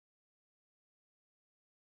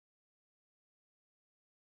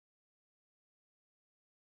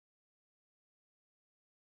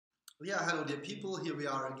Yeah, hello dear people. Here we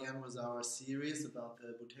are again with our series about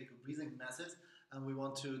the Buteyko breathing method, and we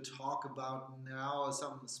want to talk about now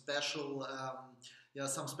some special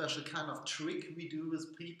kind of trick we do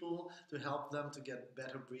with people to help them to get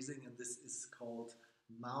better breathing, and this is called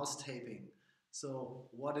mouth taping. So,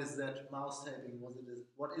 what is that mouth taping?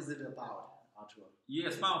 What is it about, Artour?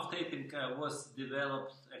 Yes, mouth taping was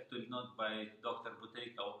developed actually not by Dr.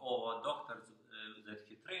 Buteyko or doctors that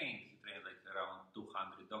he trained. He trained like around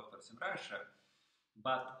 200 doctors in Russia,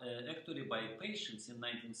 but actually by patients in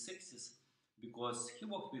 1960s, because he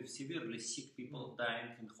worked with severely sick people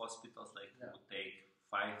dying in hospitals, like who would take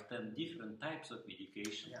 5, 10 different types of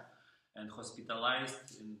medication and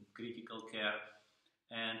hospitalized in critical care.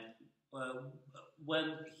 And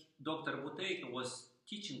when Dr. Buteyko was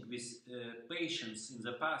teaching with patients in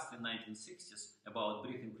the past, in 1960s, about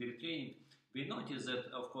breathing retraining, we noticed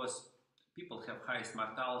that, of course, people have highest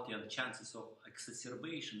mortality and chances of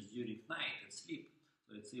exacerbations during night and sleep.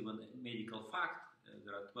 So it's even a medical fact.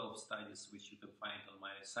 There are 12 studies which you can find on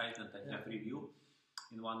my site, and I have review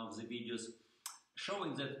in one of the videos,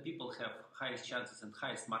 showing that people have highest chances and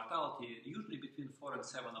highest mortality, usually between 4 and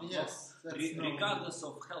 7 o'clock, regardless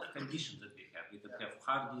of health conditions that we have. We can have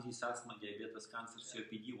heart disease, asthma, diabetes, cancer,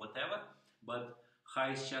 COPD, whatever, but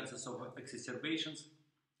highest chances of exacerbations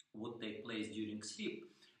would take place during sleep.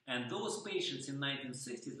 And those patients in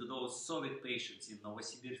 1960s, those Soviet patients in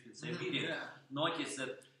Novosibirsk in Siberia, noticed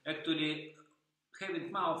that actually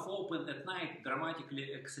having mouth open at night dramatically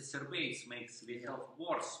exacerbates, makes the health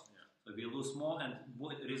worse. So we lose more, and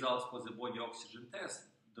results for the body oxygen test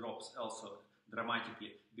drops also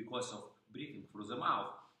dramatically because of breathing through the mouth.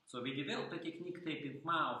 So we developed a technique taping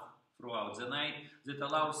mouth throughout the night that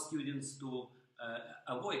allows students to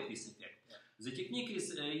avoid this effect. The technique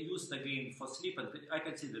is used again for sleep, and I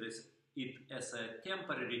consider it as a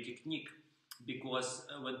temporary technique because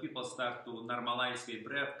when people start to normalize their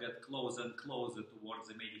breath, get closer and closer towards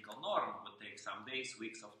the medical norm, it would take some days,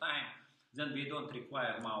 weeks of time, then we don't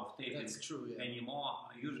require mouth taping anymore,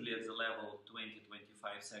 usually at the level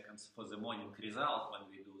 20-25 seconds for the morning result when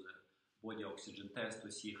we do the body oxygen test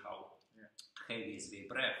to see how heavy is the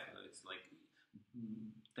breath. It's like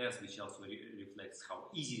test which also reflects how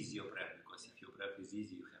easy is your breath, because if your breath is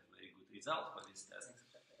easy, you have very good result for this test.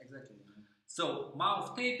 Exactly. So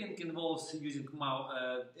mouth taping involves using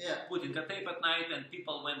putting a tape at night, and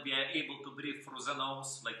people, when we are able to breathe through the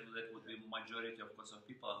nose, like that would be majority of course of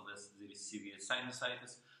people unless there is severe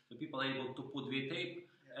sinusitis, so people are able to put the tape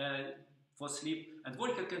for sleep. And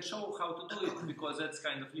Volker can show how to do it because that's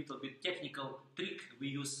kind of little bit technical trick we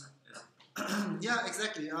use. Yeah,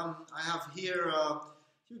 exactly. I have here.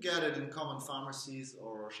 You get it in common pharmacies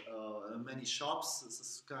or many shops. This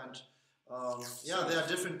is there are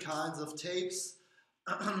different kinds of tapes.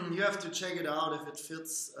 You have to check it out if it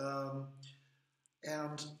fits,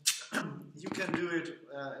 and you can do it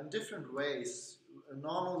in different ways.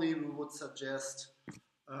 Normally, we would suggest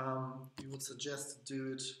to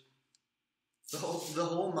do it the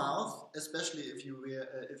whole mouth, especially if you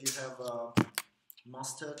have a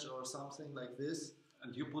mustache or something like this.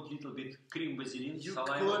 And you put little bit cream vaseline. You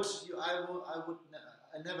saliva. could.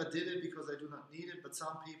 I never did it because I do not need it. But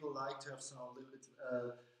some people like to have some little bit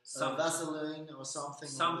Vaseline or something.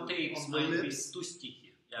 Some tapes on the might be lips. too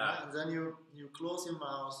sticky. Yeah. And then you close your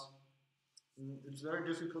mouth. It's very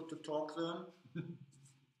difficult to talk then.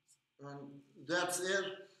 And that's it.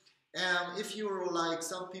 And if you're like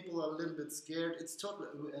some people are a little bit scared, it's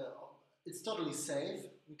totally safe.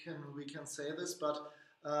 We can say this, but.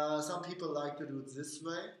 Some people like to do it this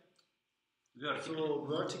way. So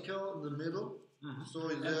vertical in the middle. So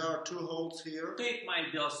there are 2 holes here. Tape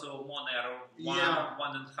might be also more narrow,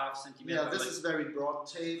 1.5 centimeter. Yeah, this is very broad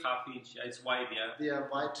tape. Half inch, it's wide, There are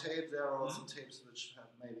wide tape. There are also tapes which have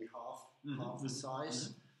maybe half the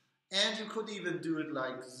size. And you could even do it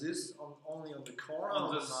like this, only on the corner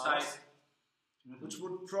on the side. Which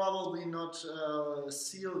would probably not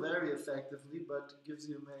seal very effectively, but gives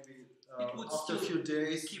you maybe after a few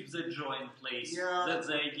days keep the jaw in place. Yeah, that's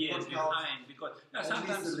the idea behind. Because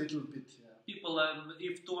sometimes a little bit, people,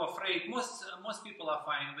 if too afraid, most people are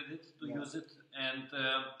fine with it to use it. And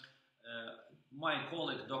my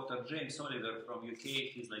colleague, Dr. James Oliver from UK,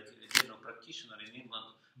 he's like a general practitioner in England.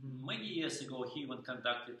 Many years ago, he even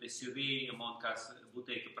conducted a survey among us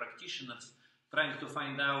Buteyko practitioners, trying to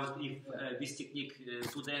find out if this technique is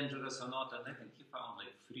too dangerous or not, and I think he found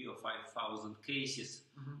like 3,000 or 5,000 cases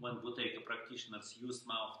when Buteyko practitioners used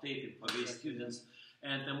mouth taping for their students,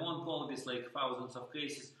 and among all these like thousands of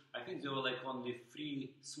cases, I think there were like only 3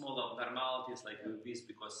 small abnormalities like with this,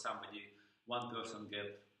 because one person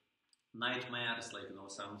get nightmares, like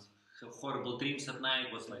some horrible dreams at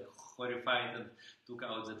night, was like horrified and took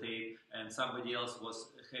out the tape. And somebody else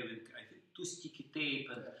was having, I think, too sticky tape,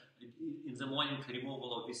 and in the morning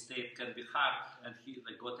removal of this tape can be hard, and he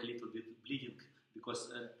like got a little bit bleeding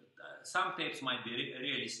because some tapes might be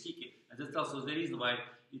really sticky, and that's also the reason why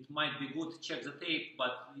it might be good to check the tape,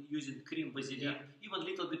 but using cream, Vaseline, even a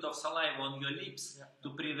little bit of saliva on your lips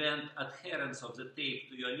to prevent adherence of the tape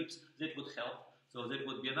to your lips, that would help. So that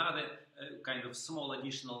would be another kind of small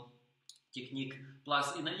additional technique.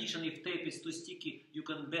 Plus, in addition, if tape is too sticky, you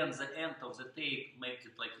can bend the end of the tape, make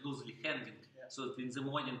it like loosely hanging, so that in the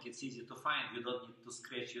morning it's easy to find. You don't need to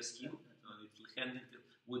scratch your skin. So hanging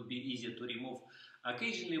would be easier to remove.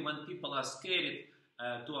 Occasionally, when people are scared,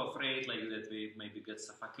 too afraid, like that we maybe get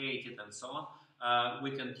suffocated and so on,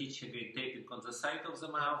 we can teach again taping on the side of the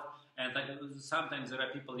mouth. And sometimes there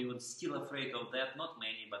are people even still afraid of that. Not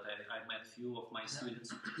many, but I met few of my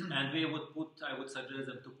students. And they would put, I would suggest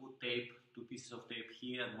them to put tape, 2 pieces of tape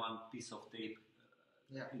here and 1 piece of tape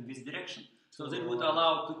in this direction. So they would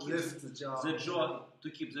allow to keep the jaw, to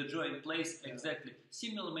keep the jaw in place exactly.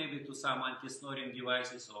 Similar maybe to some anti-snoring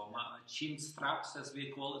devices or chin straps, as we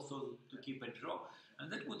call it, so to keep a jaw.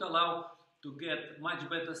 And that would allow to get much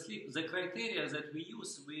better sleep. The criteria that we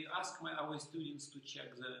use, we ask our students to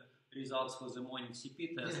check the results for the morning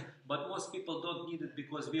CP test, but most people don't need it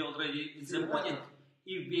because we already, in the morning,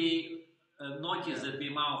 if we notice that the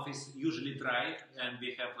mouth is usually dry and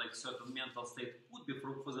we have like certain mental state, would be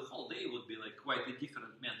for the whole day would be like quite a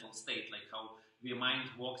different mental state, like how the mind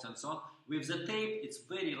works and so on. With the tape, it's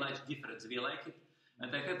very large difference. We like it.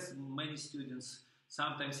 And I had many students,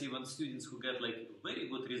 sometimes even students who get like very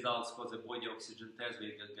good results for the body oxygen test. We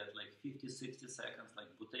get like 50, 60 seconds, like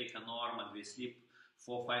Buteika norm, and we sleep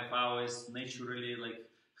 4 or 5 hours naturally, like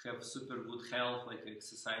have super good health, like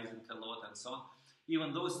exercising a lot and so on.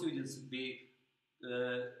 Even those students, they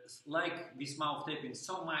like this mouth taping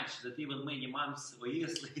so much that even many months or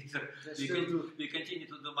years later, we continue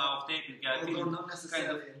to do mouth taping. Not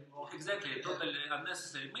necessarily anymore. Exactly, totally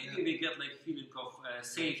unnecessary. Maybe we get like feeling of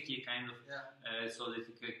safety, kind of, so that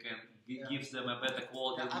it can gives them a better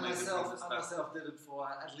quality. I myself did it for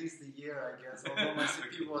at least a year, I guess, although my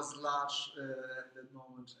CP was large at that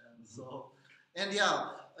moment. And so, and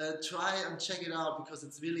try and check it out because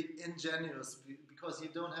it's really ingenious, because you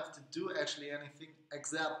don't have to do actually anything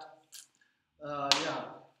except,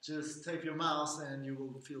 just tape your mouth and you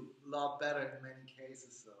will feel a lot better in many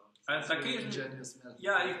cases. So it's a really ingenious method.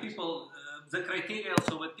 Yeah, if people, the criteria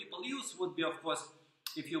also what people use would be, of course,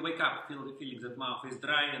 if you wake up feeling that mouth is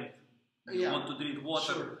dry and you want to drink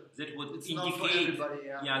water, that would indicate,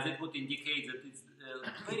 that would indicate that it's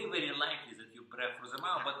very, very likely that you breathe through the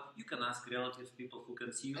mouth. But you can ask relatives, people who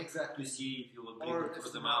can see you, to see if you will breathe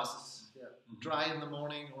through the mouth. Dry in the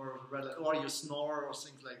morning, or you snore or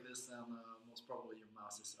things like this, then most probably your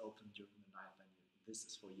mouth is open during the night, and this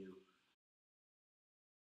is for you.